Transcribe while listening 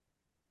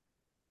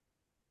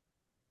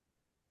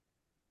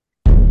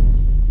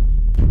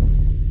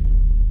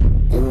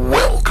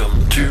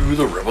to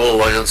the Rebel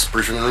Alliance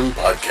Briefing Room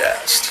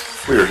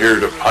podcast. We are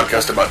here to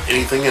podcast about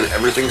anything and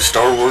everything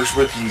Star Wars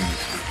with you.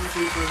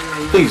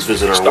 Please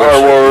visit our Star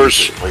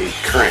Wars to play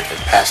current and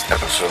past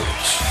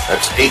episodes.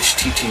 That's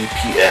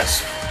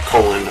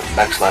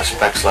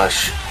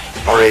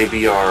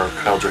https://RABR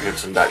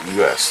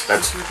KyleJohansson.us.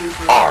 That's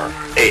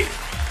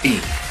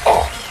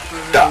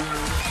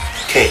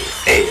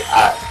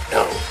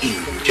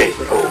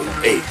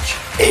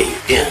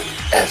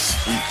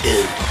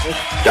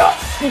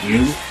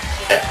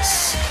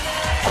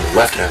On the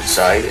left-hand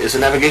side is a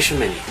navigation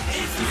menu.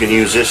 You can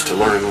use this to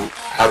learn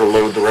how to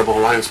load the Rebel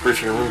Alliance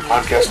Briefing Room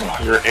podcast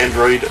on your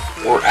Android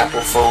or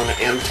Apple phone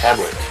and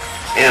tablet.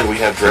 And we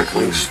have direct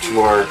links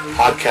to our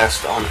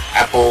podcast on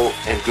Apple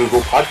and Google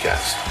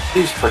Podcasts.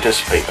 Please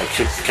participate by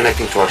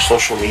connecting to our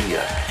social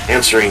media,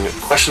 answering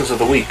questions of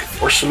the week,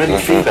 or submitting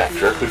feedback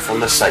directly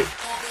from the site.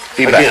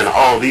 Again,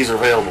 all of these are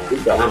available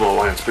on the Rebel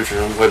Alliance Briefing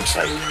Room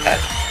website at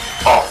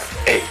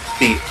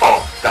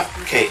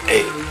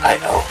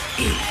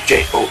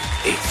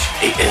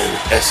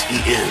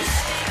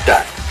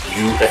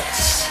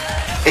RABR.KyleJohansson.us.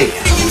 And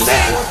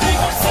now,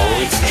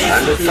 it's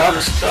time to talk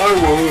Star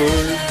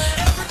Wars.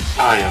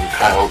 I am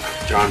Kyle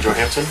John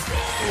Johansson,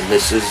 and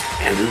this is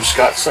Andrew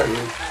Scott Sutton.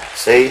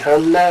 Say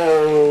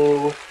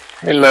hello.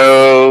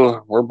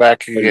 Hello, we're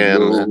back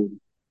again. Hello.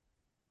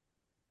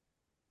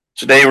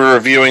 Today we're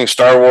reviewing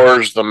Star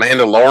Wars The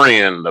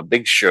Mandalorian, the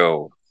big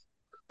show.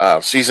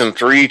 Season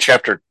 3,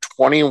 Chapter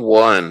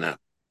 21,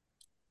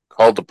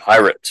 called The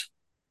Pirate.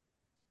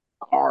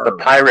 Arrgh. The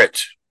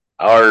Pirate.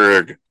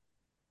 Arrgh.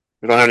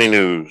 We don't have any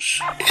news.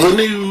 The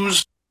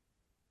news.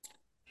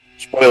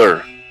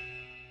 Spoiler.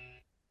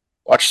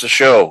 Watch the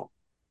show.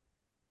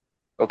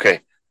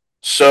 Okay.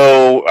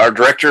 So, our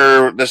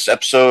director this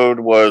episode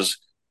was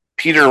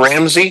Peter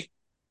Ramsey.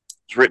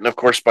 It's written, of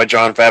course, by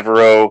Jon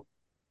Favreau,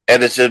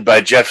 edited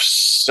by Jeff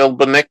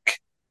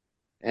Silbernick,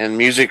 and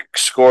music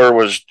score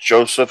was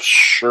Joseph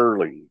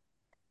Shirley.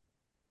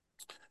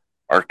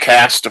 Our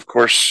cast, of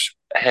course,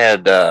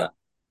 had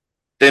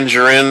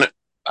Dingerin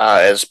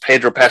as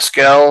Pedro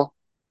Pascal.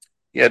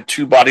 He had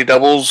two body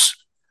doubles,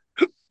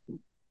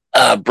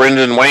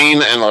 Brendan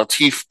Wayne and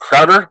Lateef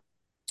Crowder.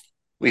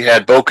 We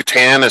had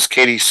Bo-Katan as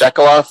Katie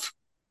Sackhoff.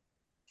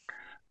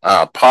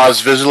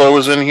 Paz Vizsla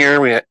was in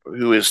here,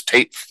 who is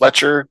Tate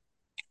Fletcher.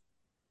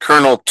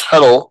 Colonel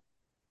Tuttle,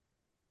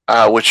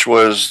 which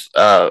was,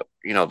 the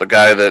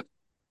guy that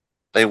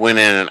they went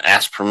in and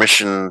asked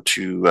permission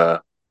to,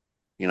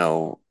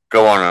 go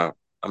on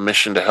a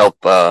mission to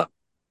help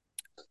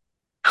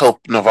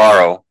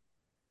Navarro.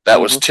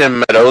 That was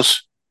Tim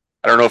Meadows.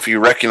 I don't know if you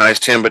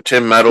recognized him, but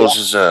Tim Meadows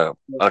is a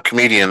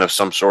comedian of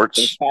some sorts.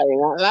 Saturday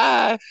Night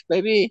Live,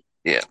 baby.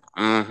 Yeah.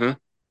 Mm-hmm. Of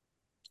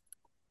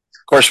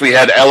course, we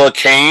had Ella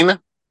Kane,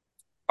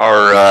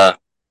 our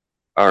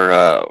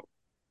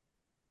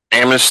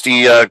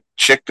amnesty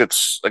chick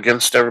that's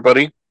against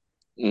everybody.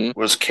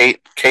 Was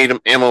Kate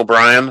M.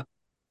 O'Brien.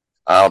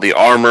 The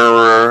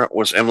armorer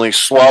was Emily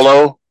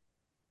Swallow.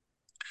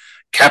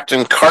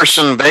 Captain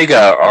Carson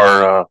Vega,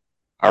 our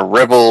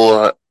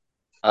rebel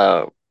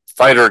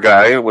fighter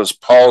guy, was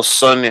Paul's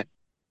son,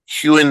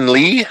 Huan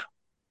Lee.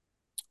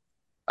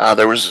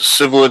 There was a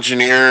civil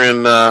engineer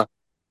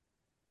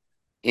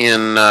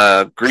in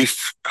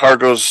Grief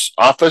Cargo's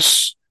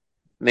office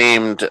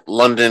named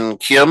London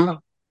Kim.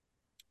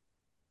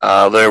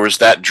 There was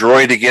that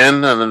droid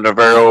again, and the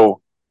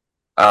Navarro,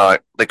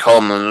 they call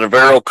him the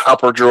Navarro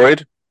Copper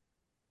Droid.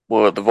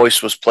 Well, the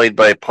voice was played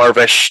by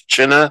Parvesh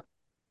Chinna.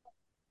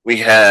 We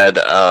had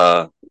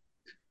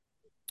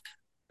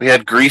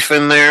Grief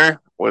in there,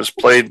 was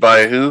played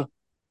by who?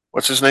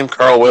 What's his name?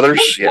 Carl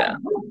Weathers? Yeah.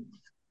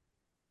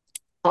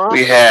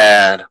 We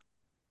had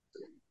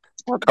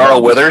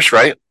Carl Weathers,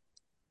 right?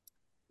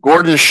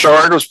 Gordon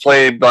Shard was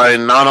played by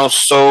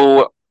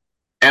Nanoso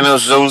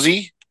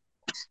Anazozi.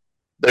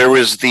 There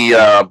was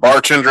the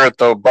bartender at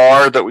the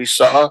bar that we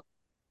saw.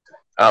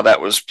 That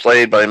was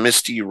played by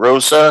Misty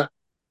Rosa.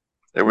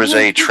 There was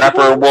a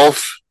trapper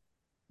wolf.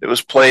 It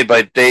was played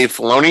by Dave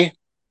Filoni.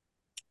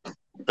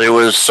 There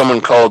was someone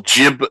called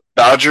Jib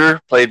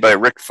Dodger, played by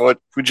Rick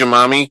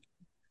Fujimami.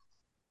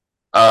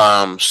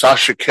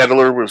 Sasha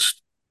Kettler was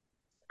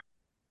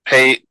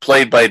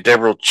played by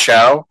Deborah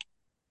Chow.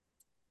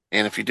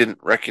 And if you didn't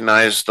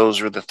recognize, those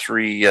are the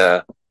three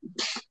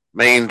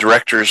main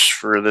directors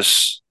for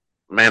this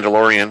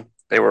Mandalorian.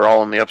 They were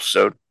all in the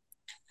episode.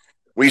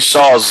 We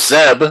saw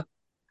Zeb,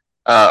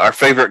 our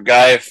favorite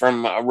guy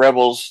from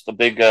Rebels, the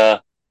big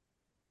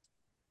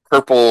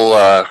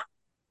purple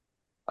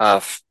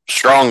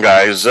strong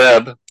guy,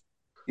 Zeb.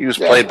 He was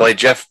played by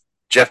Jeff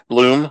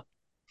Bloom.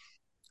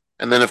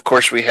 And then, of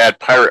course, we had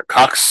Pirate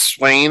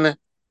Coxswain,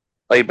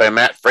 played by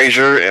Matt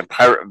Fraser, and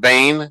Pirate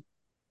Vane,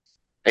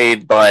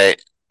 played by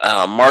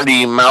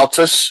Marty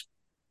Maltus.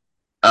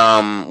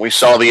 We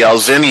saw the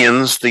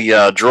Alzinians, the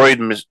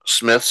droid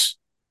smiths,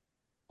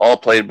 all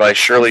played by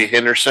Shirley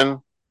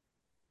Henderson.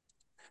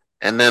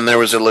 And then there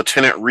was a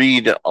Lieutenant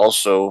Reed,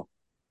 also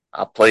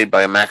played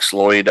by Max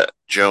Lloyd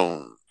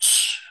Jones.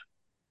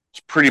 It's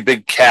a pretty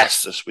big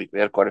cast this week. We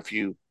had quite a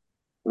few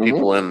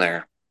people in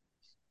there.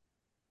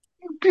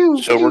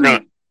 Pew, So pew.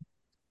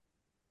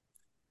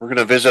 we're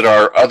gonna visit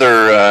our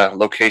other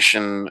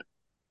location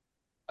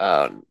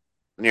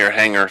near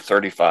Hangar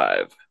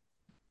 35.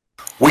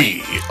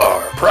 We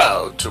are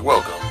proud to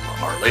welcome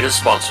our latest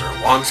sponsor,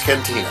 Juan's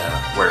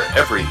Cantina, where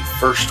every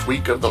first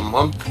week of the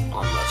month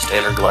on the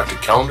standard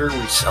galactic calendar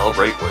we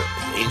celebrate what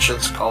the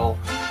ancients call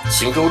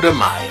Cinco de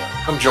Mayo.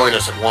 Come join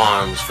us at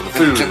Juan's for the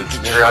food,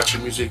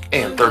 mariachi music,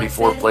 and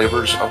 34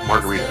 flavors of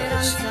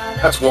margaritas.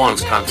 That's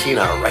Juan's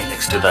Cantina right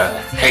next to the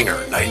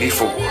Hangar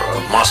 94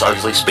 of Mos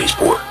Eisley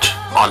Spaceport.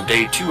 On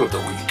day 2 of the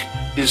week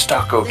is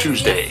Taco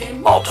Tuesday.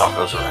 All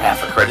tacos are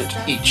half a credit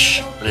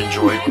each and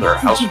enjoyed with our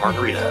house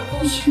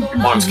margaritas.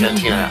 Juan's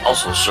Cantina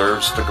also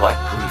serves the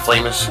galactically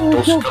famous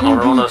Dos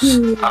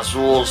Camarones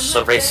Azul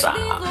Cerveza,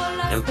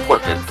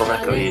 imported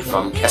directly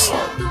from Kessel.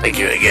 Thank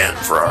you again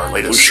for our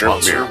latest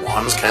sponsor,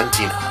 Juan's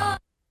Cantina.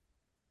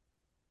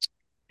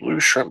 Blue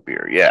Shrimp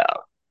Beer, yeah.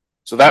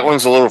 So that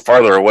one's a little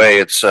farther away.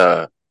 It's at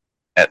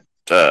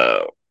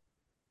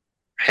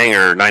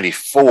Hangar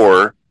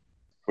 94,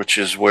 which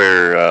is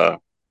where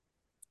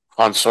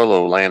Han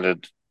Solo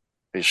landed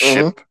his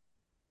ship.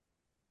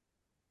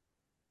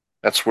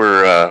 That's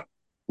where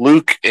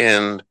Luke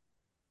and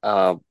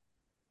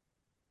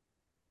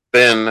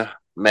Ben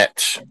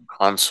met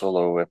Han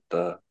Solo at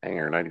the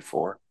Hangar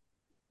 94.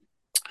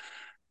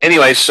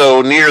 Anyway,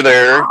 so near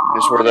there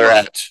is where they're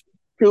at.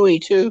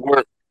 Chewie too.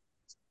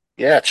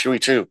 Yeah, Chewie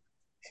too.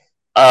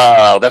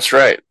 That's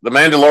right. The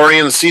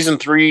Mandalorian Season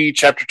 3,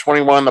 Chapter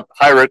 21, The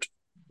Pirate,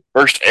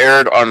 first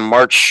aired on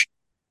March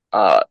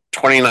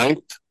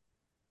 29th.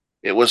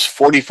 It was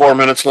 44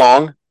 minutes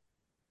long,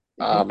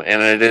 and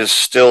it is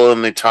still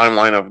in the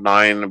timeline of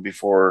 9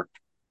 before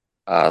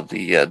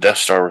the Death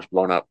Star was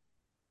blown up.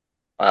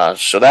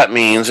 So that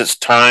means it's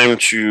time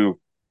to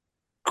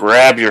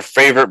grab your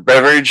favorite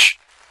beverage,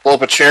 pull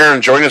up a chair,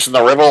 and join us in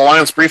the Rebel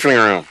Alliance briefing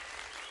room.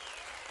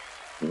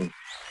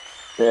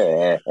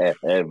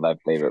 My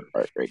favorite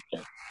part right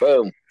there.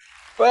 Boom.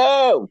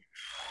 Boom.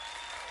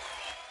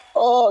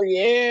 Oh,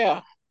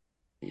 yeah.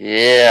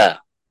 Yeah.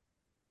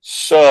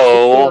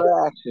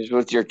 So axes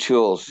with your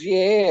tools.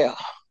 Yeah.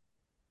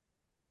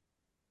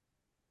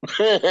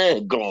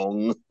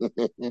 Gong.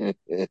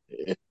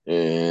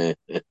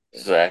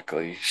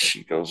 Exactly.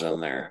 She goes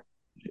in there.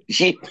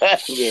 She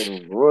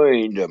fucking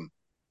ruined him.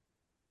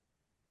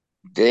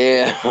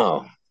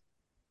 Damn.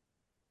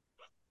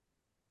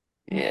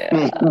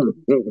 Yeah.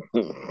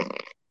 All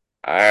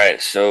right.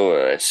 So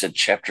it said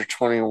Chapter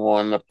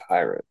 21, The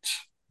Pirate.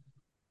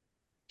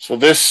 So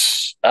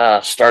this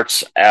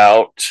starts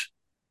out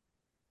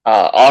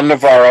on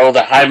Navarro.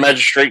 The High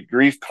Magistrate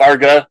Grief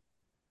Karga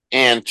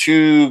and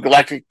 2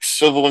 galactic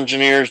civil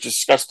engineers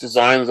discuss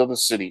designs of the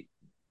city.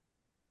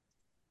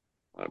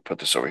 I'll put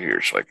this over here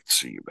so I can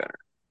see you better.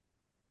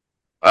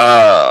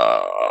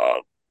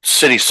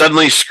 City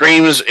suddenly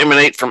screams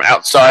emanate from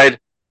outside,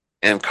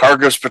 and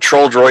Karga's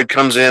patrol droid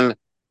comes in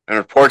and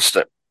reports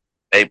that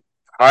a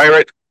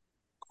pirate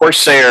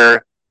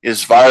corsair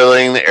is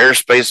violating the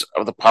airspace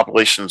of the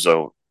population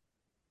zone.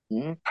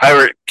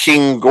 Pirate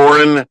King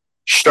Goran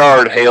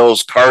Stard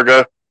hails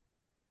Karga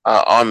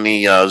on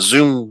the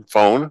Zoom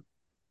phone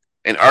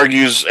and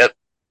argues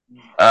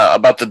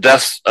about the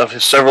deaths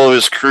of several of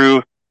his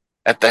crew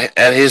at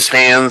his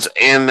hands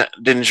and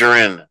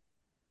Dingerin.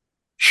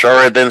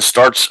 Shara then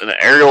starts an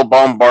aerial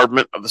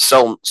bombardment of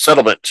the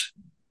settlement.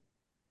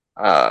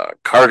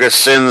 Karga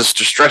sends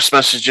distress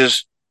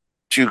messages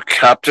to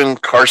Captain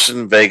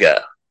Carson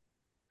Vega,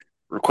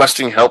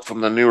 requesting help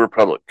from the New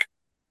Republic.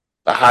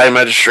 The High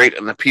Magistrate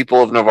and the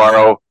people of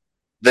Navarro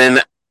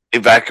then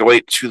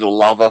evacuate to the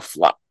lava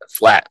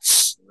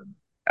flats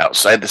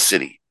outside the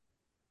city.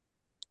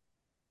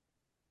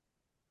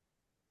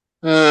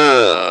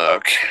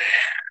 Okay.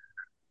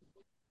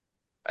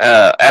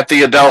 At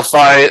the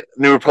Adelphi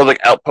New Republic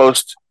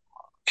outpost,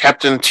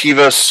 Captain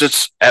Tiva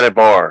sits at a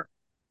bar.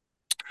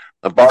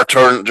 The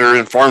bartender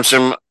informs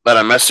him that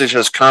a message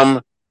has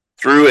come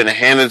through and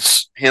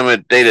hands him a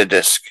data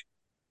disk.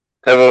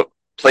 Tiva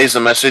plays the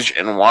message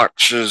and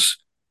watches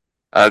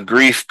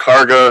Grief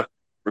Karga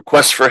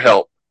request for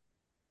help.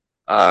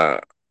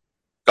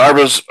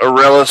 Garbus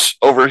Aurelius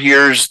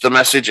overhears the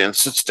message and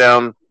sits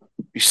down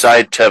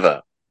beside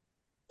Teva.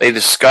 They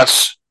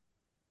discuss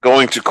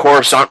going to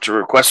Coruscant to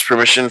request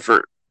permission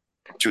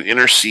to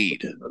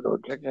intercede.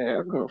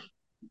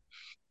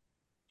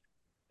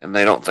 And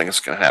they don't think it's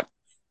going to happen.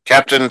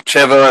 Captain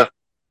Teva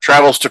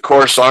travels to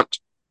Coruscant.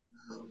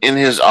 In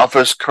his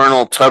office,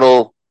 Colonel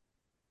Tuttle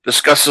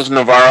discusses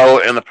Navarro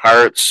and the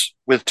pirates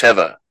with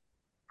Teva.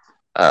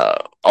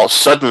 All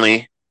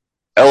suddenly,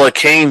 Ella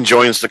Kane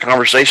joins the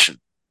conversation,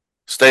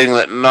 stating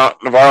that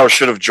Navarro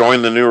should have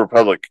joined the New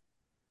Republic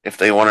if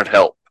they wanted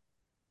help.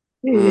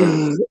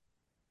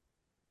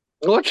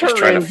 What's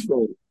her end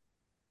game?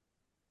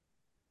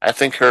 I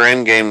think her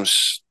end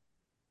game's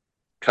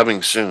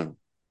coming soon.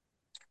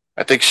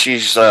 I think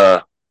she's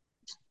trying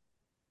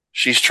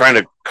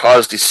to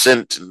cause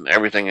dissent and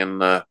everything in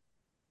the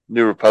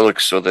New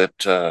Republic so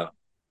that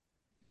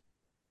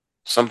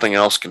something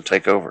else can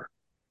take over.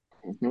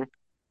 Mm-hmm.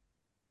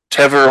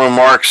 Teva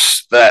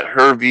remarks that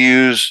her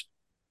views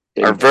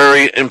are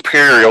very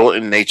imperial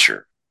in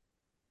nature.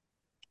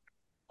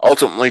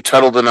 Ultimately,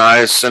 Tuttle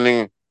denies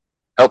sending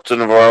help to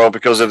Navarro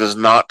because it is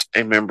not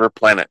a member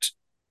planet.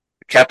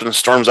 The captain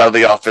storms out of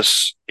the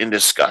office in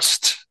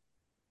disgust.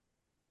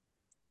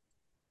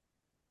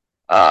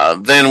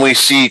 Then we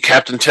see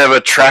Captain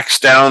Teva tracks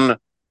down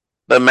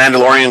the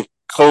Mandalorian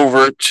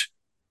covert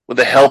with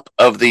the help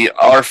of the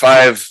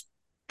R5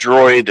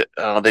 droid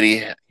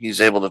that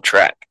he's able to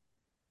track.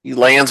 He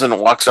lands and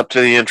walks up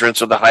to the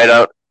entrance of the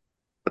hideout,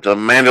 but the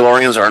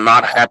Mandalorians are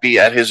not happy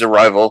at his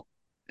arrival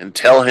and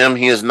tell him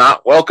he is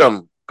not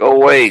welcome. Go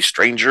away,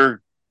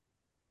 stranger.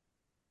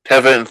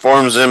 Teva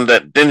informs him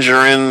that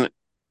Dingerin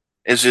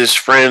is his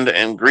friend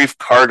and Grief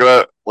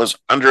Karga was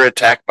under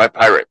attack by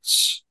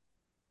pirates.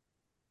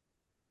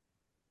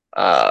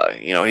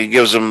 He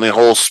gives him the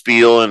whole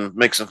spiel and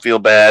makes him feel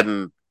bad,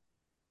 and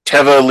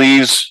Teva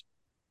leaves,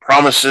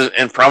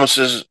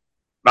 promises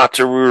not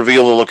to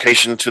reveal the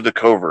location to the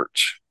covert.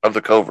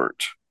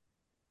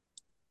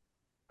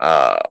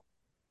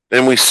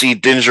 Then we see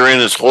Dingerin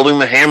is holding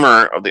the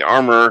hammer of the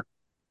armor,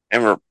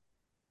 and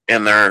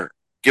they're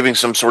giving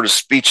some sort of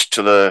speech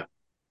to the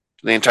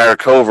entire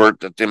covert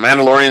that the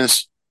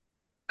Mandalorians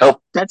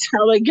help. That's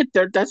how they get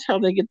their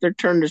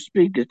turn to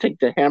speak, to take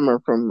the hammer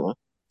from the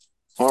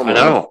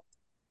armor.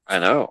 I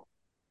know.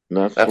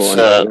 That's when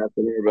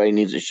everybody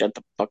needs to shut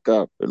the fuck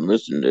up and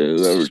listen to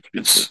whoever's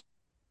speaking.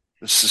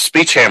 It's a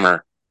speech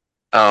hammer.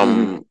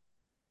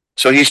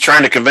 So he's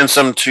trying to convince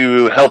them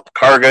to help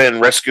Karga and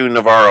rescue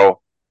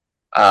Navarro,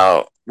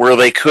 where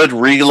they could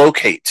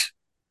relocate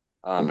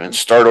and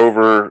start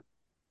over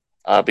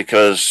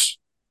because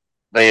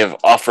they have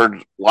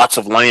offered lots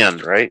of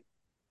land, right?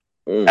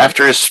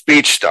 After his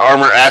speech, the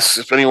armor asks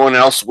if anyone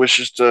else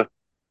wishes to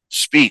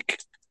speak,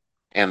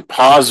 and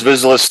Paz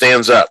Vizsla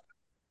stands up.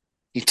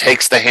 He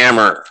takes the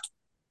hammer,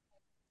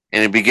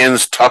 and he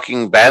begins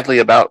talking badly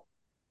about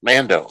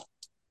Mando.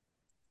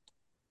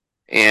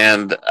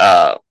 And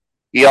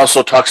he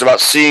also talks about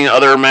seeing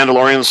other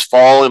Mandalorians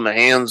fall in the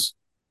hands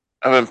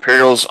of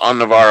Imperials on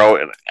Navarro,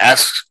 and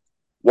asks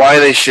why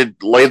they should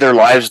lay their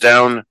lives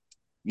down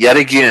yet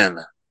again.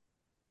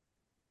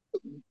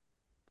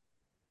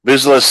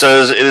 Vizsla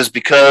says it is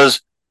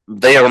because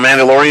they are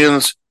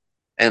Mandalorians,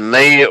 and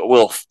they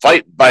will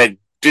fight by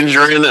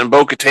Dingerin and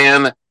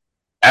Bo-Katan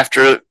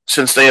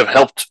since they have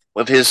helped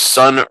with his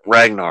son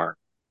Ragnar.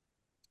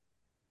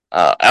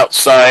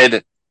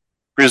 Outside,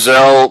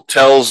 Grizel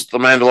tells the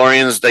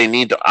Mandalorians they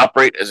need to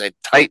operate as a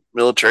tight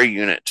military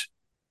unit.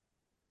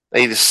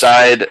 They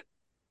decide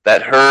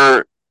that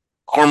her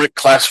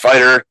Cormac-class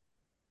fighter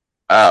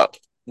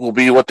will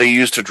be what they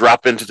use to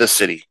drop into the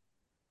city.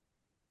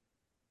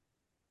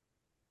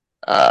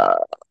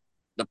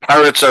 The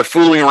pirates are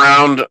fooling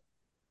around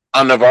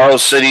on Navarro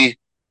City.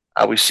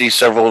 We see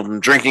several of them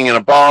drinking in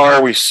a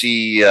bar. We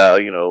see,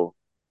 they're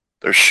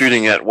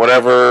shooting at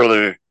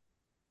whatever.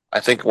 I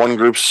think one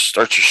group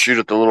starts to shoot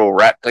at the little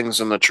rat things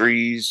in the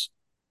trees.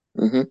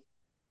 Mm-hmm.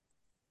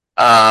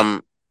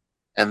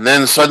 And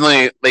then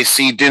suddenly they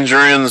see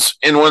Dingerin's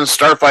N1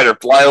 starfighter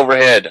fly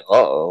overhead.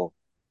 Uh-oh.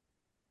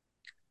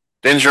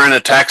 Dingerin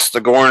attacks the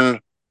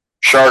Gorn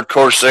Shard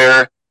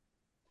Corsair,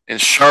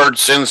 and Shard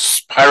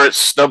sends pirate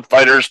snub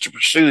fighters to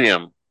pursue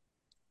him,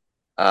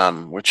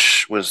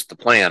 which was the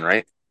plan,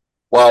 right?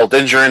 While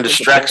Dingerin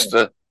distracts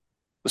the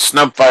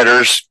snub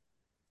fighters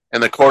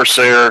and the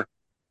Corsair,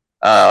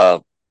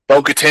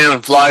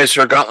 Bo-Katan flies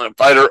her gauntlet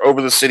fighter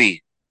over the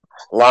city,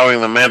 allowing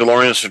the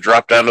Mandalorians to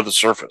drop down to the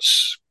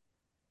surface.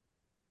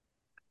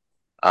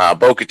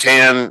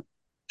 Bo-Katan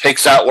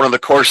takes out one of the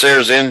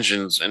Corsair's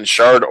engines, and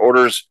Shard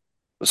orders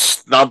the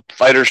snub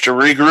fighters to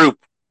regroup.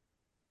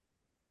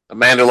 The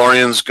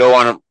Mandalorians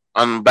go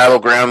on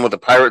battleground with the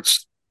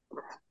pirates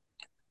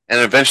and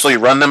eventually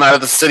run them out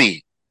of the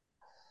city,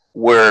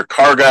 where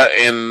Karga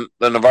and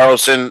the Navarro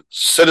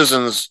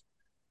citizens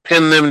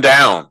pin them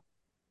down.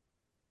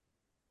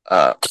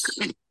 That's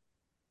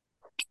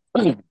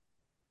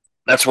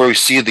where we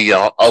see the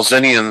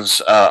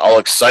Alzenians all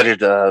excited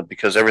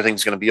because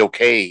everything's going to be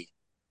okay.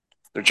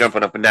 They're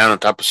jumping up and down on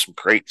top of some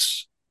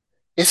crates.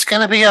 It's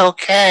going to be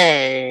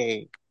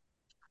okay.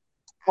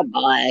 Oh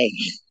boy.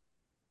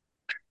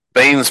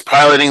 Bane's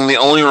piloting the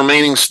only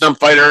remaining snub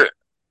fighter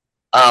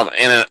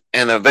and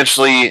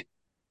eventually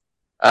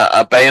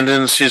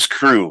abandons his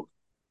crew.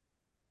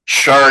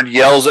 Shard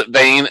yells at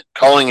Bane,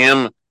 calling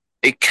him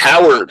a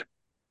coward.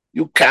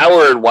 You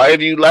coward, why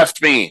have you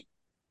left me?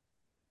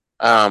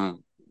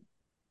 And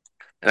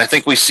I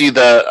think we see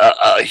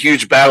a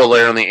huge battle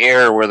there in the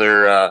air where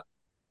they're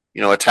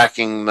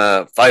attacking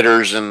the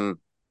fighters, and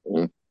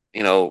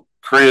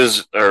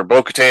Kriz or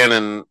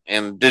Bo-Katan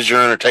and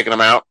Dingerin are taking them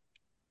out.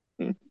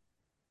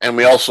 And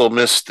we also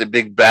missed the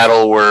big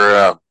battle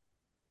where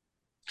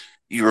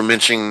you were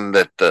mentioning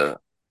that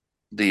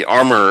the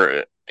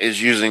armor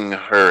is using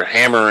her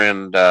hammer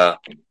and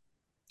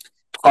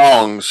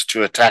tongs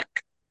to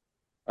attack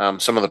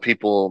some of the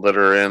people that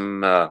are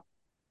in, I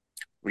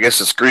guess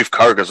it's Grief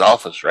Karga's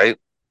office, right?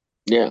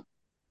 Yeah.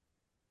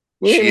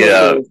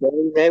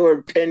 They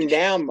were pinned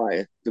down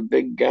by the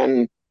big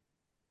gun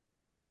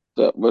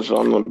that was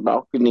on the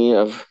balcony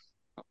of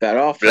that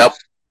office.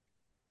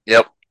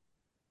 Yep.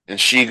 And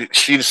she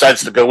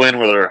decides to go in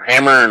with her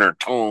hammer and her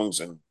tongs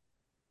and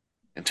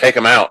take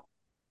him out.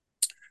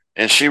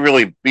 And she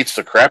really beats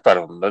the crap out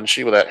of them, doesn't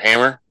she, with that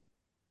hammer?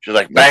 She's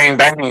like, bang,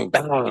 bang,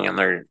 bang, and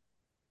they're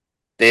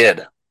dead.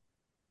 Of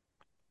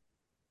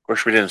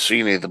course, we didn't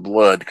see any of the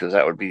blood because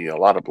that would be a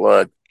lot of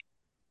blood.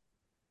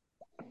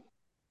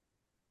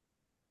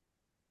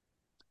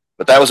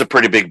 But that was a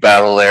pretty big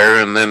battle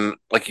there. And then,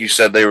 like you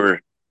said, they were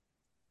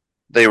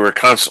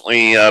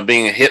constantly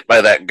being hit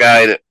by that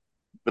guy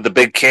with the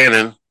big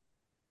cannon.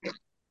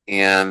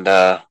 And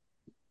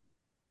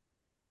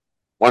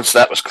once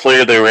that was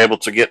clear, they were able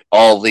to get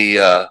all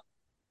the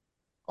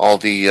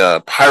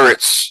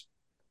pirates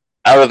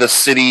out of the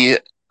city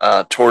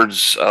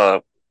towards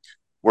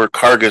where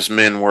Karga's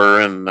men were,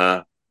 and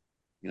got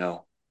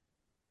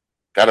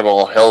them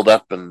all held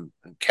up and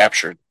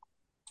captured.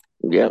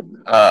 Yep.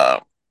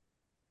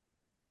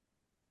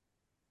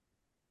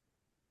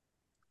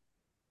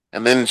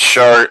 And then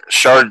Shard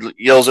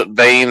yells at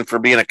Vane for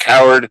being a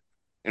coward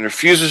and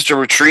refuses to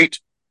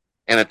retreat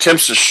and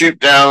attempts to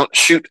shoot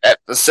at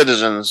the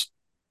citizens.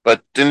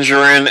 But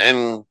Dingerin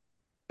and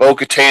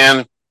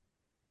Bo-Katan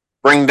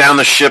bring down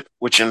the ship,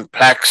 which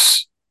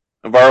impacts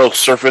Navarro's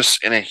surface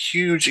in a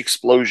huge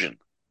explosion.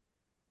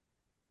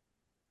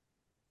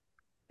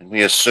 And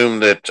we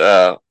assume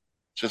that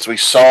since we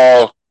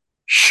saw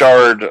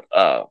Shard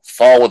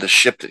fall with the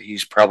ship, that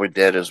he's probably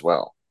dead as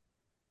well.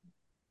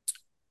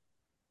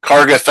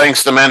 Karga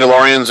thanks the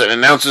Mandalorians and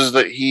announces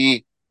that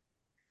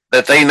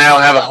they now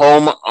have a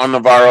home on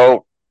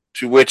Navarro,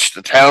 to which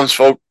the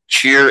townsfolk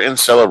cheer and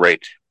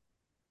celebrate.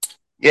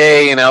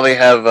 Yay! Now they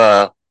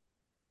have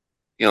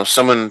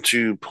someone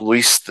to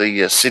police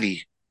the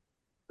city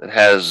that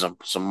has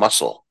some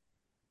muscle.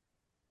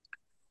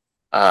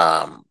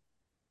 After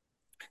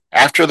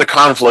the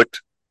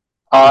conflict,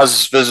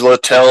 Paz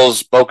Vizsla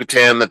tells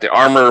Bo-Katan that the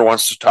armorer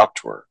wants to talk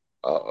to her.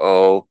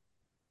 Uh-oh.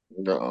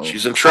 No.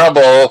 She's in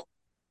trouble.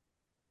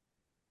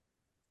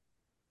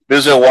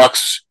 Vizsla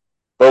walks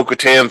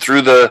Bo-Katan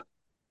through the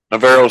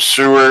Navarro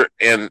sewer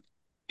and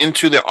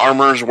into the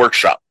armorer's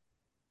workshop,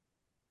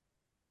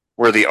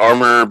 where the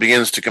armorer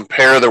begins to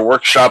compare the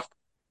workshop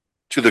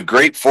to the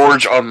Great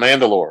Forge on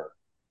Mandalore.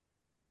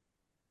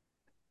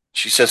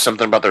 She says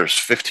something about there's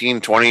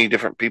 15, 20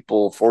 different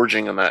people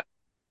forging in that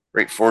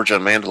Great Forge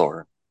on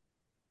Mandalore,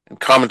 and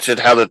commented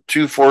how the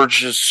two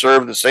forges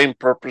serve the same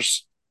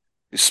purpose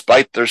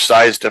despite their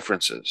size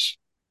differences.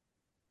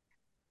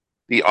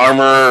 The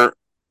armorer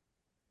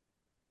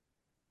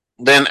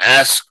then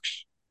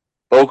asks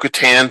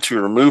Bo-Katan to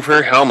remove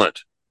her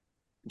helmet.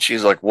 And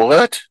she's like,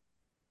 what?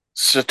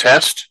 It's a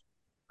test?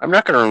 I'm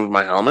not going to remove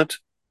my helmet.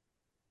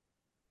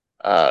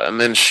 And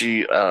then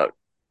the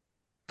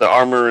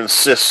armorer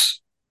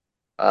insists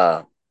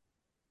to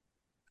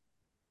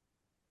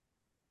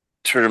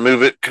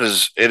remove it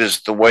because it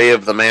is the way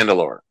of the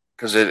Mandalore.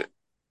 Because it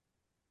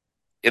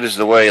is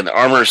the way. And the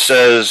armorer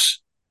says,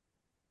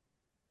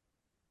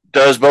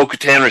 does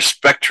Bo-Katan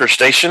respect her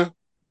station?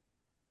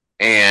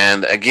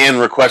 And again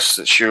requests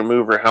that she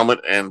remove her helmet,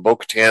 and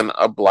Bo-Katan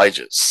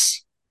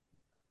obliges.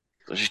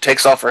 So she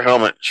takes off her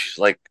helmet. She's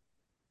like,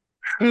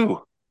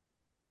 whew,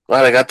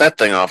 glad I got that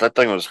thing off. That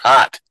thing was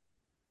hot.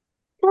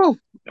 Oh.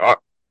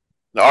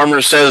 The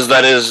armorer says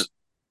that is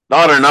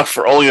not enough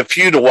for only a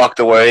few to walk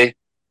the way,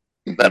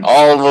 that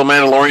all the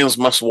Mandalorians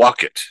must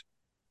walk it.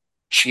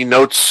 She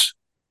notes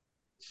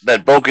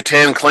that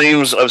Bo-Katan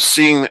claims of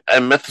seeing a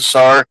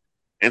mythosaur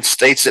and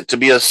states it to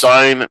be a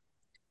sign of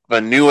a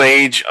new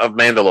age of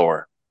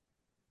Mandalore.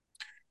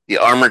 The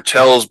armor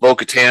tells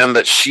Bo-Katan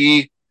that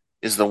she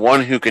is the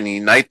one who can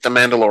unite the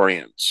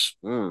Mandalorians.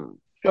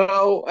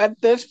 So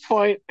at this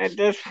point,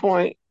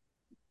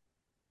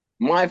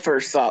 my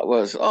first thought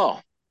was,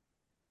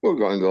 we're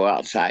going to go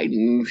outside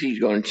and she's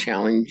going to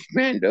challenge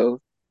Mando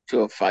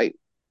to a fight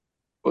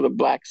with a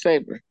black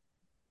saber.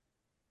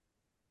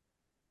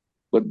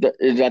 But that's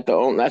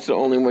the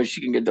only way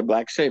she can get the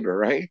black saber,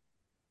 right?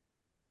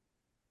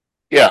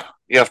 Yeah,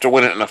 you have to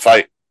win it in a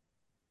fight.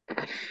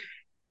 But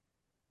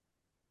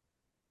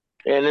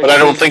I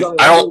don't think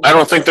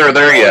they're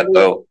there yet,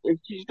 though. If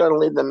she's going to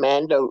lead the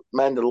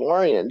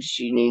Mandalorians,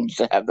 she needs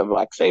to have the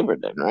black saber,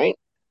 then, right?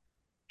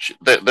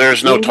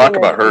 There's no talk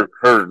about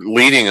her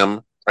leading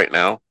them right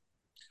now.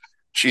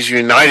 She's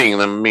uniting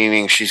them,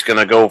 meaning she's going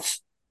to go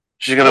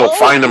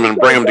find them and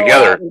bring them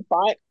together.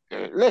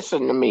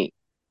 Listen to me.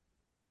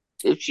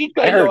 If she's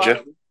going to go out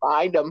and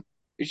find them,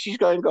 if she's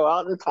going to go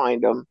out and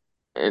find them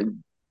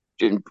and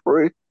attempt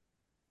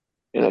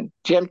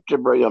to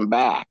bring them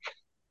back,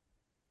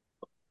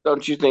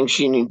 don't you think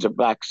she needs a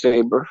black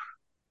saber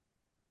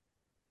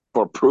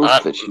for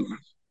proof that she?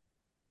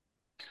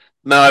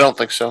 No, I don't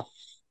think so.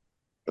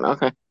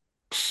 Okay.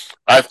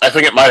 I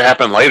think it might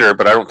happen later,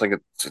 but I don't think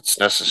it's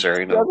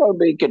necessary. No, that's going to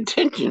be a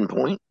contention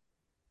point.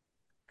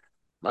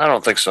 I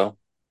don't think so.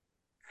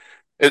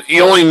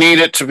 You only need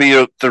it to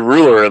be the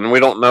ruler, and we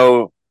don't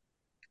know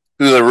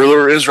who the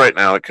ruler is right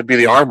now. It could be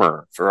the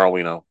armor, for all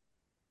we know.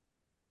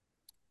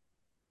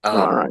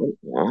 All right.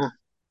 Yeah.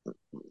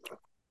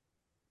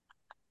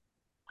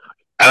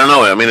 I don't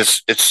know. I mean,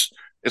 it's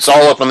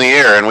all up in the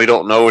air, and we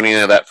don't know any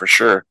of that for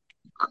sure.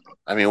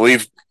 I mean,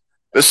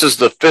 this is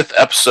the 5th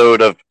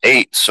episode of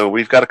 8, so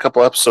we've got a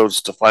couple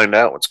episodes to find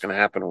out what's going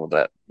to happen with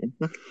that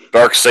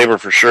dark saber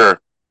for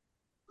sure.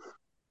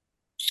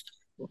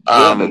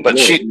 But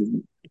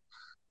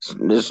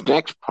this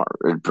next part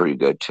is pretty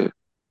good too.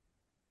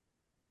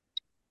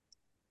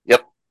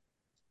 Yep.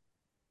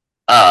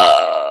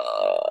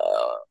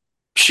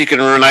 She can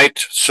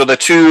reunite. So the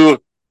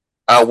two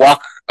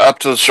walk up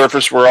to the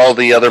surface where all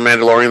the other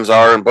Mandalorians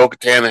are, and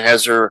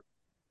Bo-Katan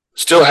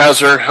still has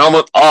her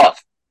helmet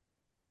off.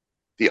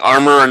 The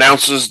armor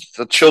announces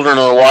the children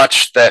of the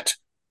Watch that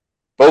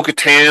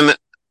Bo-Katan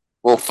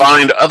will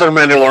find other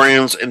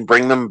Mandalorians and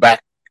bring them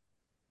back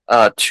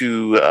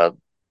to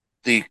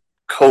the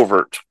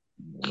covert.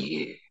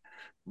 Yeah.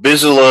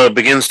 Vizsla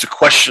begins to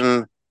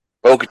question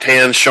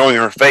Bo-Katan, showing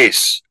her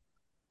face,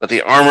 but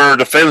the armor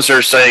defends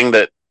her, saying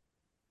that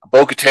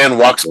Bo-Katan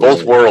walks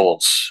both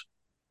worlds.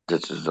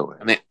 This is the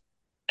way.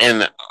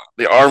 And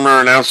the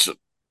armor announced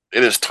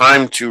it is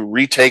time to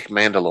retake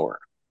Mandalore.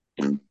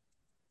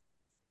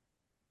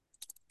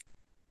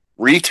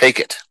 Retake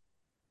it.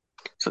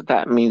 So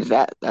that means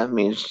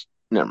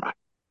never mind.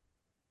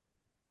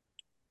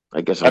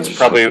 I guess that's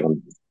probably.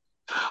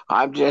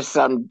 I guess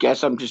I'm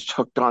just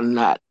hooked on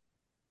that.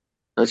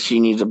 That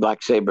she needs a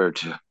black saber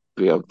to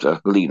be able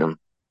to lead them.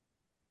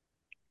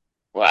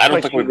 Well, I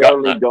don't think we've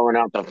gotten that. Going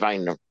out to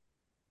find them.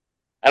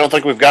 I don't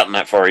think we've gotten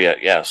that far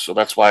yet. Yeah, so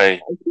that's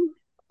why.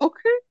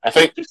 Okay. I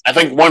think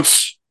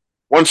once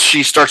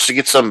she starts to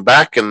get some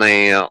back and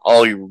they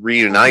all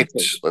reunite,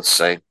 let's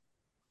say.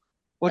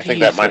 I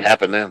think that might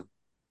happen then.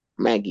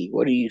 Maggie,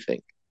 what do you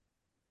think?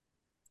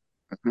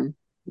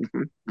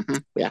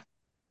 Yeah,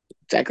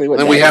 exactly what.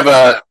 Then we have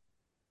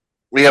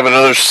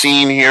another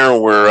scene here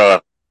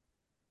where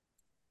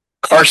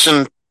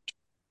Carson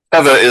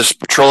Teva is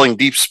patrolling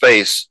deep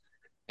space,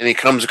 and he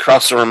comes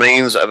across the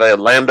remains of a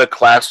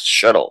Lambda-class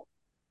shuttle.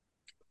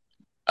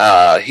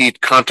 He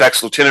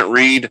contacts Lieutenant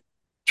Reed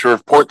to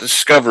report the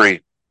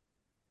discovery,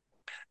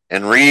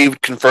 and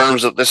Reed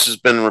confirms that this has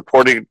been a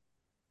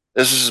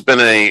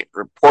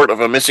report of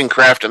a missing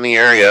craft in the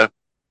area,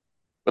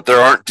 but there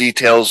aren't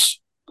details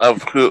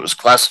of who it was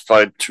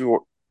classified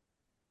to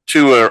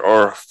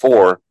or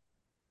for.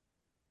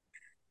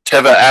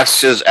 Teva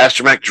asks his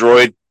astromech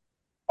droid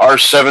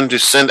R7 to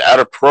send out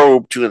a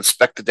probe to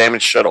inspect the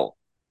damaged shuttle.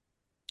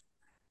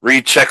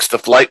 Reed checks the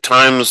flight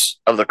times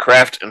of the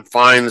craft and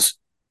finds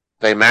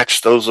they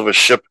match those of a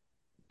ship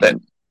that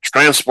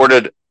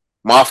transported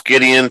Moff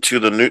Gideon to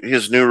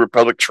his New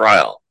Republic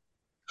trial.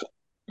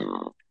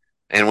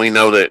 And we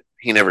know that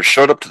he never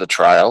showed up to the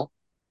trial.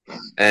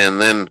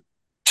 And then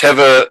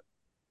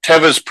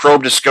Teva's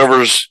probe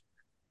discovers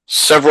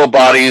several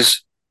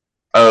bodies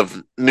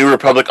of New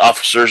Republic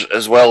officers,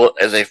 as well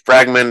as a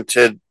fragment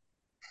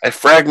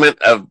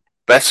of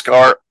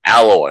Beskar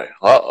alloy.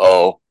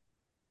 Uh-oh.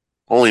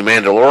 Only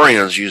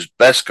Mandalorians use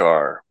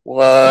Beskar.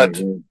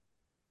 What?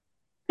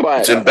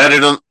 It's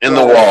embedded in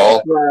the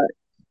wall.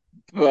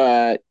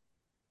 But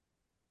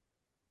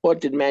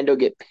what did Mando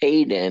get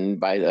paid in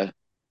by the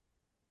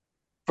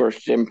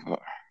First Empire?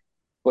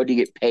 What did he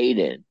get paid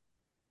in?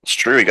 It's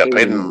true. He got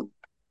paid in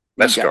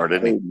Beskar,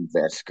 didn't he?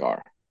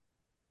 Beskar.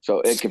 So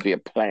it could be a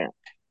plant.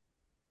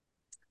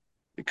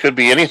 It could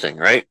be anything,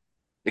 right?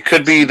 It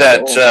could be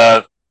that.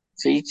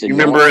 You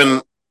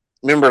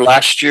remember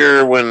last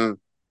year when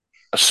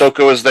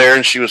Ahsoka was there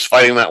and she was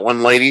fighting that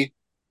one lady,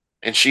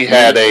 and she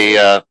had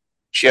a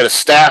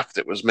staff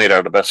that was made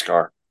out of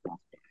Beskar.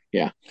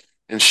 Yeah,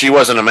 and she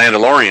wasn't a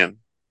Mandalorian.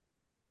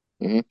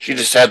 Mm-hmm. She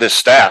just had this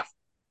staff.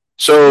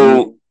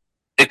 So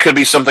it could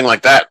be something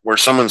like that, where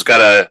someone's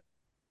got a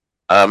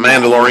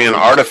Mandalorian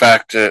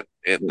artifact that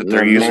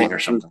they're using or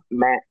something.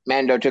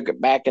 Mando took it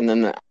back, and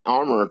then the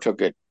armor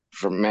took it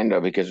from Mando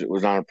because it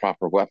was not a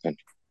proper weapon.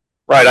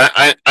 Right.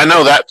 I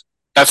know that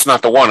that's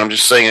not the one. I'm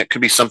just saying it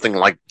could be something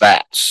like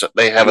that. So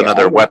they have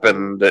another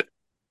weapon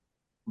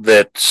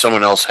that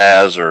someone else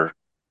has, or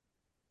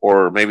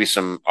maybe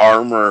some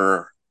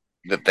armor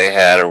that they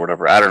had or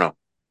whatever. I don't know.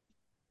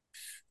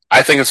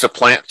 I think it's a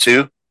plant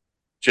too,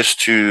 just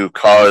to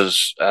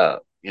cause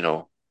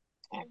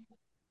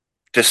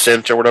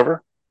dissent or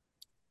whatever.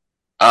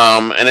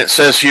 And it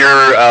says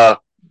here,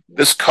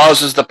 this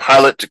causes the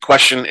pilot to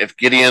question if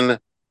Gideon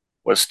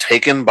was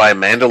taken by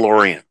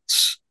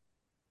Mandalorians.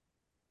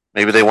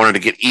 Maybe they wanted to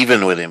get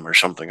even with him or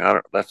something.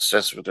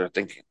 That's what they're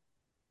thinking.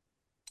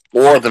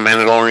 Or the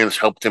Mandalorians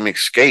helped him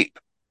escape.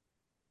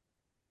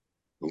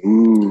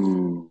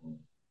 Ooh.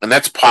 And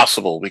that's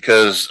possible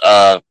because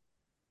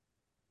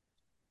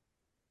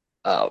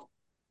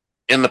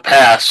in the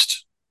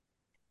past,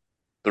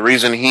 the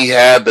reason he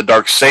had the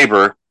dark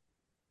saber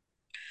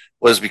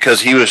was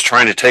because he was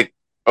trying to take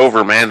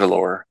over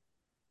Mandalore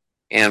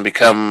and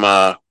become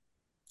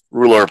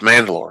ruler of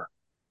Mandalore.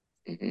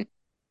 Mm-hmm.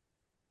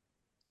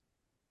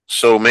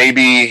 So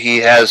maybe he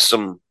has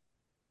some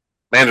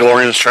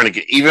Mandalorian's trying to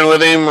get even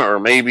with him, or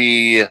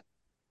maybe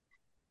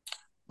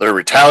they're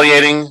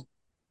retaliating.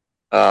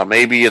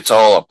 Maybe it's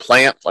all a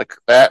plant like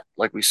that,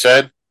 like we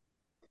said.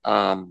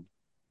 And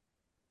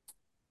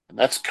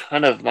that's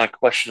kind of my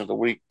question of the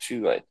week,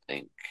 too, I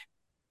think.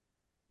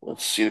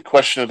 Let's see. The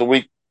question of the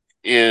week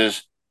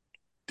is: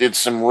 did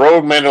some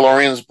rogue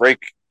Mandalorians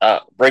break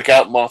out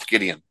Moff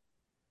Gideon?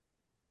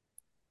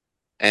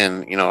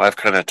 And I've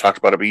kind of talked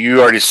about it, but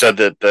you already said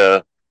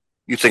that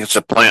you think it's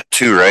a plant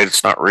too, right?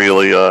 It's not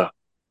really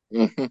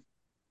Mm-hmm.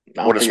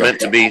 what it's meant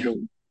to be.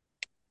 Did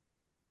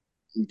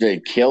they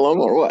kill him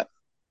or what?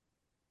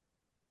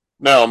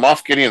 No,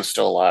 Moff Gideon's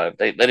still alive.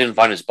 They didn't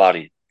find his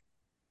body.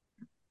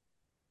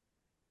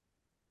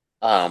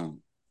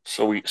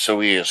 So we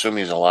assume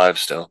he's alive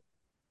still.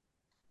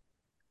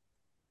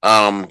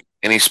 And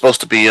he's supposed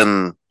to be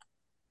in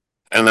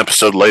an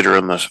episode later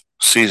in the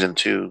season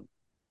 2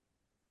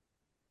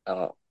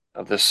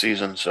 of this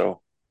season,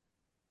 so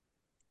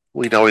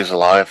we know he's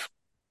alive.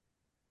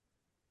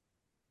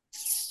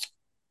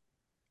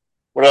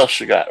 What else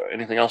you got?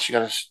 Anything else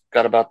you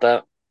got about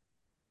that?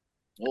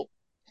 Nope.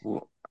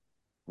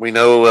 We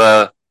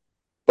know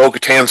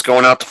Bo-Katan's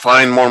going out to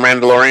find more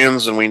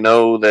Mandalorians, and we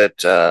know that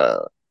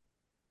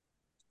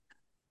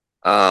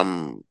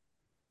Moff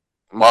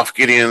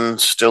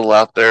Gideon's still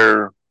out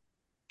there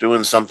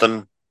doing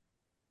something,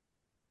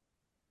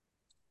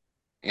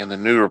 and the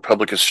New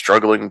Republic is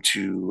struggling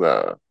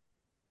to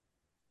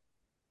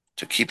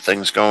keep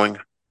things going.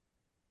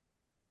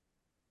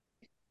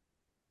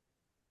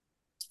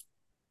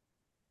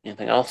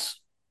 Anything else?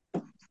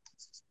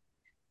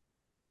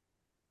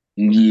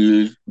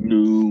 Yes,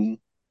 no.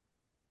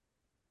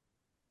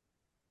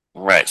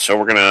 Right, so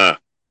we're gonna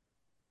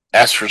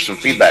ask for some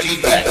feedback.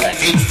 Feedback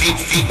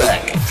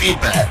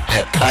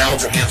at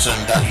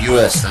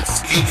KyleJohansson.us.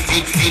 That's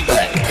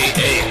feedback,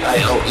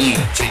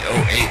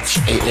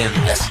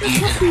 KyleJohansson.us.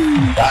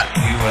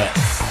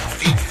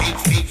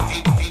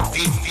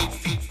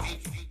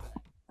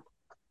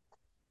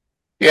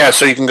 Yeah,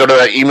 so you can go to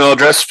that email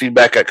address,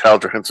 feedback at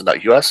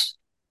KyleJohansson.us.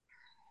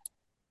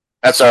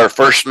 That's our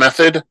first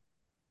method.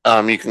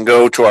 You can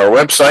go to our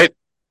website,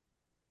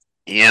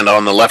 and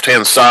on the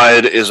left-hand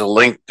side is a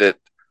link that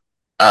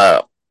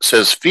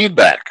says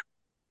feedback,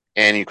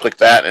 and you click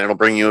that, and it'll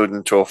bring you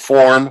into a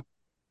form.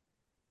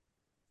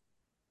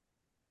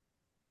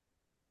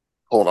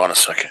 Hold on a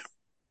second.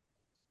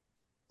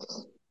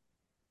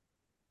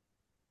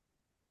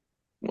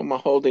 What am I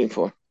holding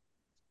for?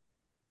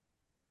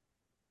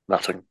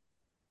 Nothing.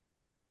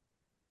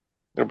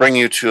 It'll bring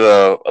you to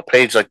a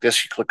page like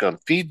this. You click on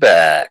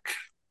feedback.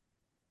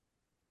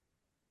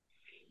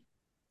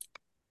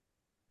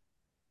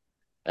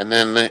 And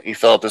then you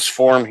fill out this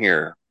form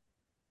here.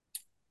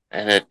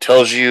 And it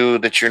tells you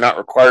that you're not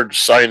required to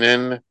sign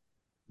in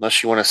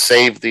unless you want to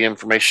save the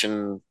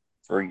information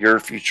for your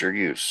future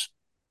use.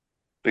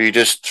 So you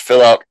just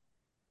fill out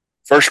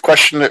first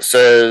question that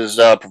says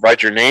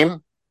provide your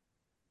name.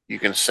 You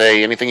can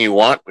say anything you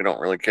want. We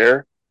don't really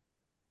care.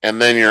 And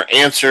then your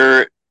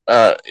answer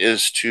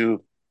is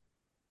to,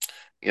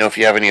 if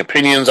you have any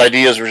opinions,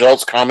 ideas,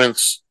 results,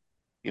 comments,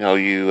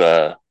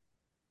 you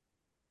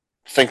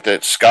think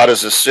that Scott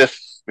is a Sith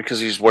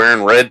because he's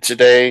wearing red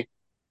today.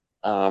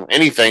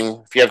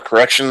 Anything, if you have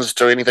corrections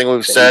to anything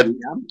we've said,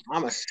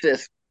 I'm a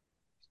Sith.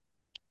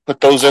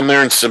 Put those in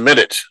there and submit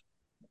it.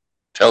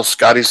 Tell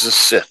Scott he's a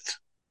Sith.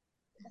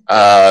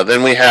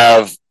 Then we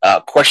have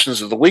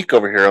questions of the week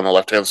over here on the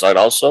left-hand side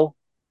also.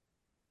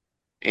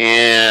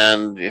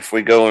 And if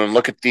we go and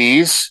look at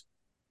these,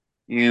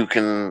 you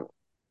can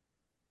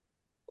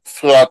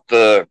fill out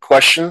the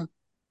question.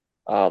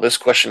 This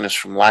question is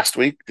from last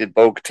week. Does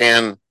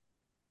Bo-Katan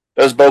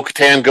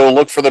go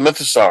look for the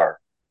Mythosaur?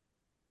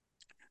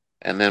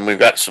 And then we've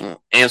got some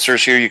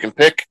answers here you can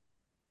pick.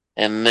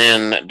 And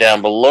then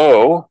down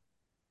below,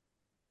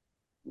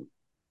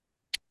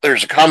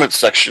 there's a comment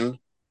section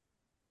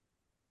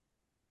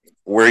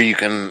where you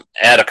can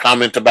add a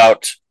comment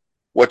about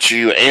what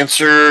you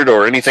answered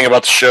or anything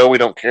about the show. We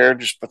don't care.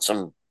 Just put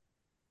some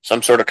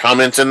sort of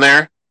comments in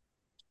there.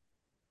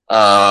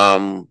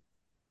 And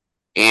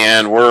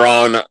we're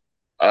on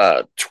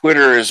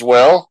Twitter as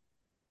well.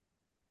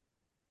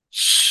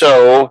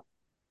 So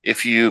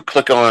if you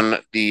click on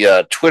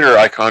the Twitter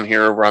icon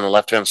here over on the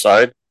left-hand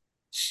side,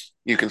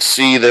 you can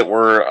see that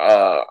we're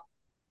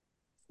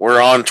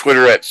on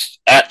Twitter at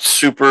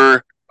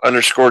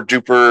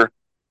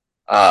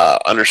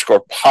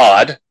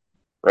super_duper_pod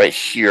right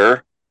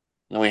here.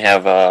 And we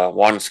have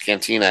Juan's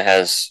Cantina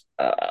has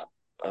a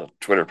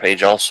Twitter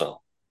page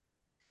also.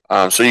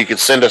 So you can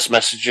send us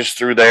messages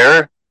through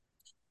there.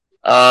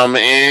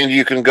 And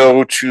you can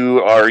go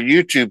to our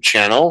YouTube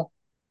channel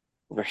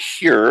over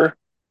here,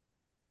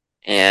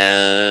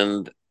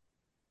 and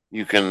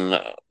you can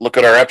look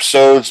at our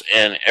episodes,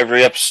 and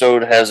every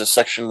episode has a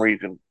section where you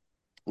can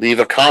leave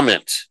a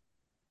comment.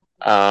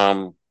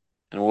 And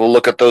we'll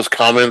look at those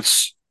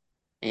comments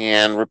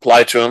and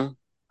reply to them.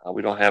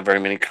 We don't have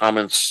very many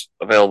comments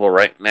available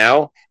right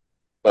now,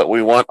 but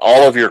we want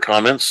all of your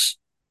comments.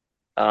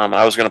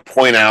 I was going to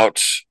point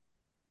out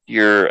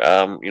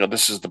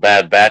this is the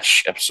Bad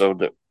Batch episode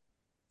that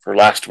for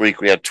last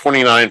week. We had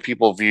 29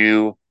 people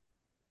view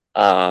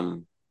that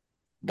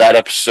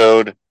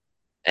episode,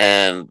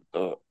 and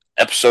the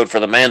episode for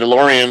the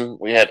Mandalorian,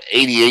 we had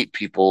 88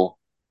 people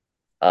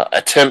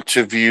attempt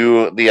to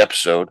view the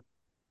episode.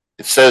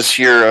 It says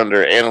here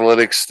under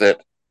analytics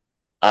that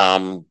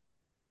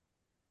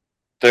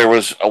there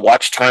was a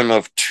watch time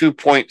of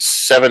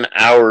 2.7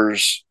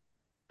 hours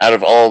out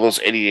of all those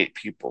 88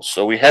 people.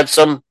 So we had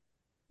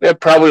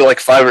probably like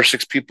 5 or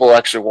 6 people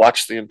actually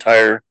watch the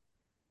entire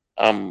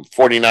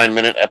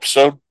 49-minute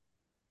episode.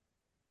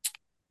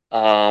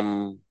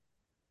 Probably,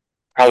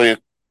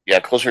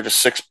 closer to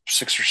six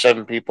or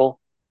 7 people.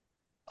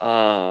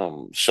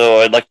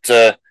 So I'd like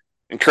to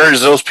encourage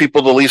those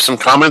people to leave some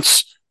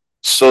comments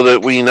so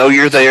that we know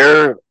you're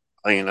there.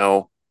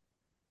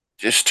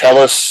 Just tell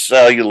us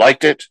you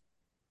liked it.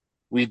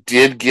 We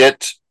did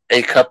get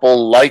a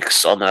couple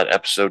likes on that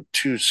episode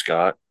too,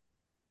 Scott.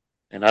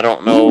 And I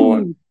don't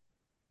know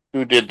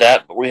who did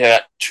that, but we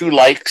had 2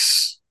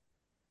 likes,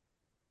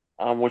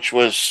 which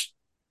was,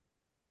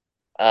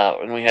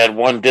 and we had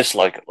 1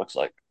 dislike, it looks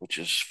like, which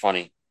is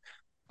funny.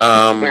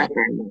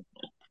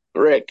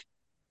 Rick.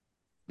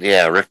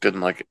 Yeah, Rick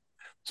didn't like it.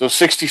 So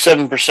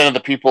 67% of the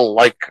people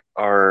like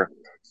our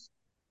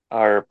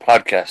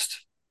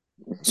podcast.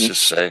 Let's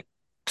just say.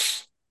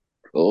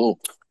 Cool.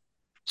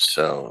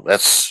 So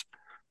that's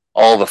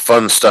all the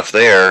fun stuff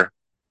there.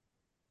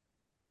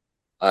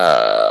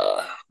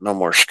 No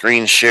more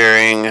screen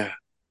sharing.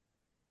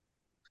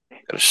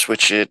 Gotta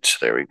switch it.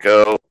 There we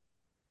go.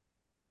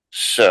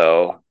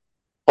 So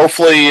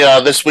hopefully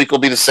this week will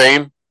be the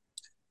same.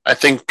 I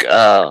think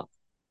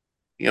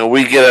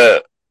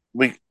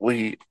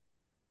we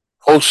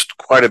post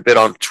quite a bit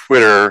on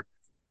Twitter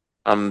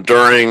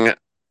during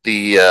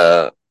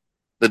the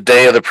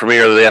day of the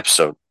premiere of the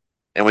episode,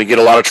 and we get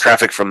a lot of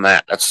traffic from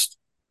that. That's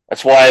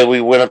why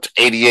we went up to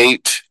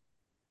 88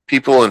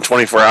 people in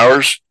 24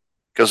 hours,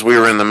 because we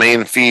were in the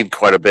main feed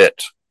quite a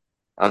bit.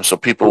 So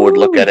people would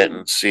look at it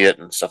and see it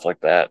and stuff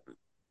like that.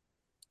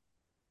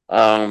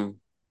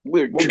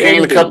 We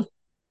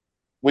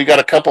got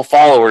a couple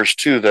followers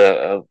too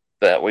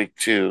that week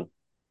too.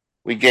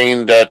 We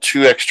gained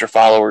 2 extra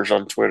followers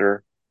on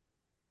Twitter.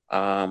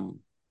 We're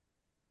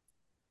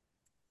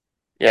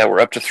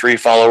up to 3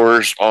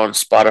 followers on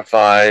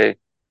Spotify.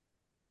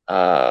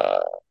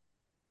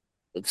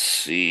 Let's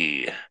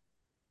see.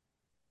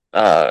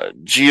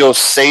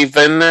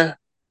 GeoSaven,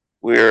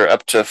 we're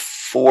up to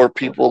 4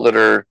 people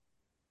that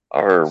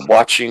are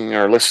watching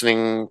or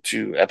listening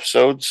to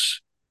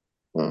episodes.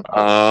 In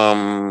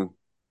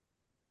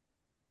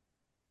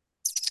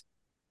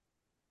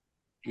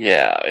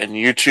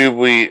YouTube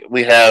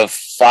we have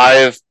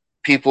 5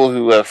 people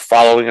who are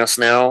following us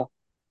now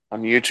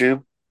on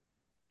YouTube.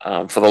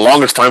 For the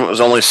longest time it was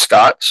only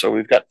Scott, so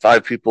we've got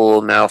 5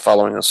 people now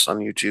following us on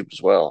YouTube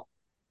as well.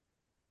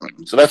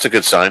 So that's a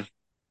good sign.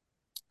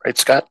 Right,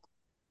 Scott?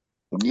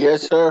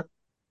 Yes, sir.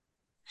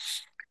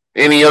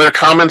 Any other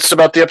comments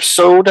about the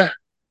episode?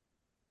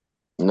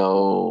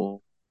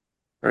 No.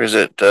 Or is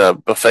it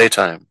buffet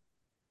time?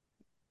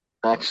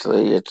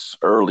 Actually, it's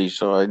early,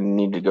 so I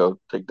need to go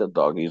take the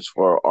doggies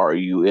for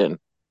RUN.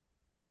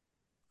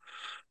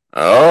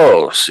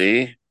 Oh,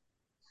 see?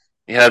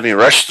 You had me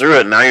rush through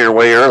it, now you're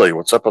way early.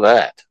 What's up with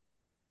that?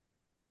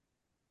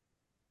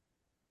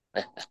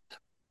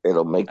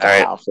 It'll make the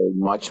house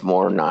much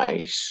more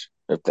nice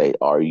if they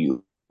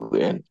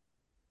RUN.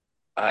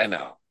 I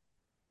know.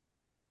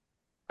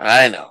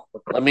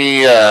 Let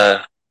me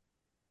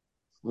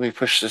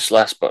push this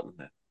last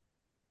button.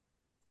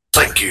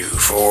 Thank you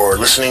for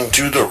listening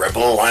to the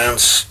Rebel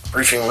Alliance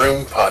Briefing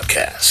Room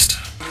podcast.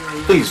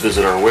 Please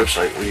visit our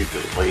website where you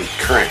can play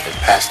current and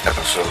past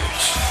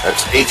episodes.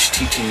 That's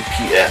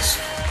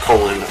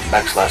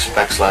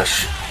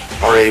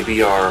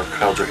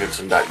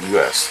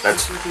https://RABR.KaileJohansson.us.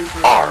 That's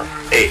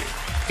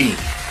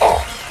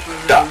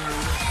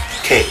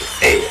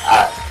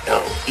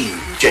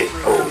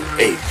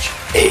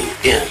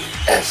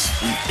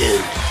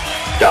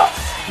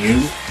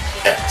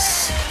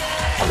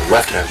On the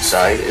left-hand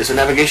side is a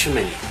navigation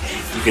menu.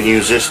 You can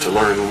use this to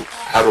learn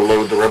how to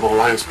load the Rebel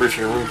Alliance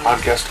Briefing Room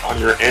podcast on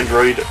your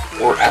Android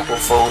or Apple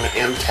phone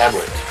and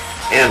tablet.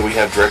 And we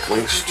have direct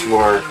links to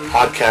our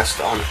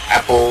podcast on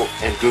Apple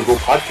and Google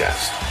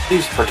Podcasts.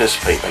 Please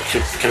participate by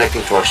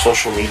connecting to our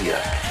social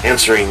media,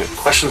 answering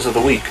questions of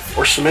the week,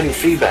 or submitting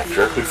feedback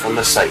directly from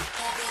the site.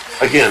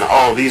 Again,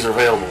 all of these are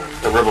available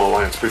at the Rebel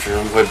Alliance Briefing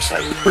Room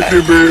website at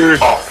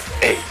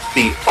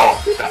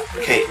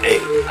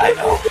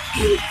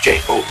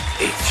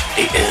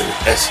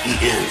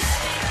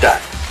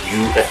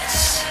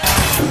RABR.KaileJohansson.us.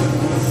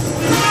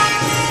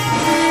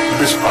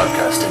 This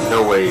podcast in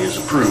no way is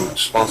approved,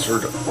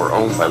 sponsored, or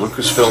owned by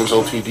Lucasfilms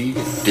Ltd.,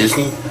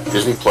 Disney,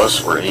 Disney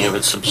Plus, or any of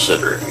its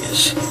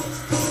subsidiaries.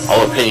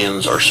 All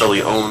opinions are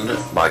solely owned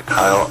by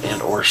Kyle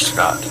and or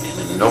Scott, and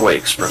in no way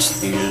express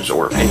the views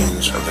or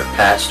opinions of their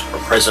past or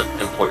present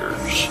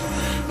employers.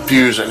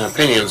 Views and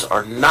opinions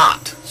are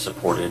not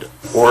supported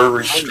or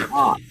restricted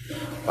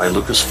by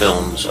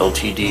Lucasfilms,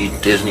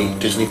 Ltd., Disney,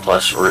 Disney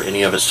Plus, or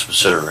any of its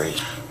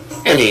subsidiaries.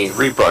 Any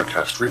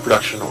rebroadcast,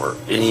 reproduction, or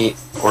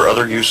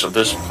other use of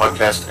this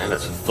podcast and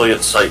its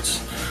affiliate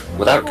sites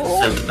without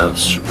consent of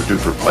Super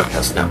Duper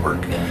Podcast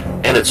Network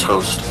and its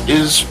host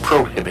is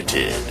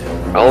prohibited.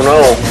 Oh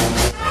no.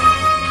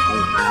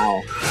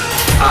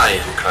 I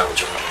am Kyle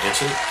John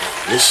Hansen,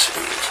 and this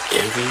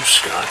is Andrew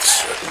Scott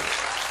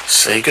Sutton.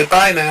 Say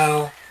goodbye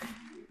now.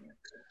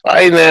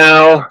 Bye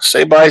now.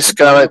 Say bye,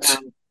 Scott.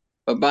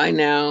 Bye-bye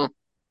now.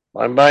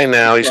 Bye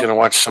now. He's going to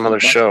watch some other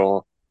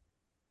show.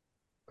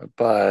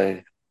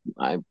 Bye.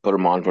 I put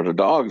him on for the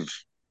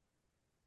dogs.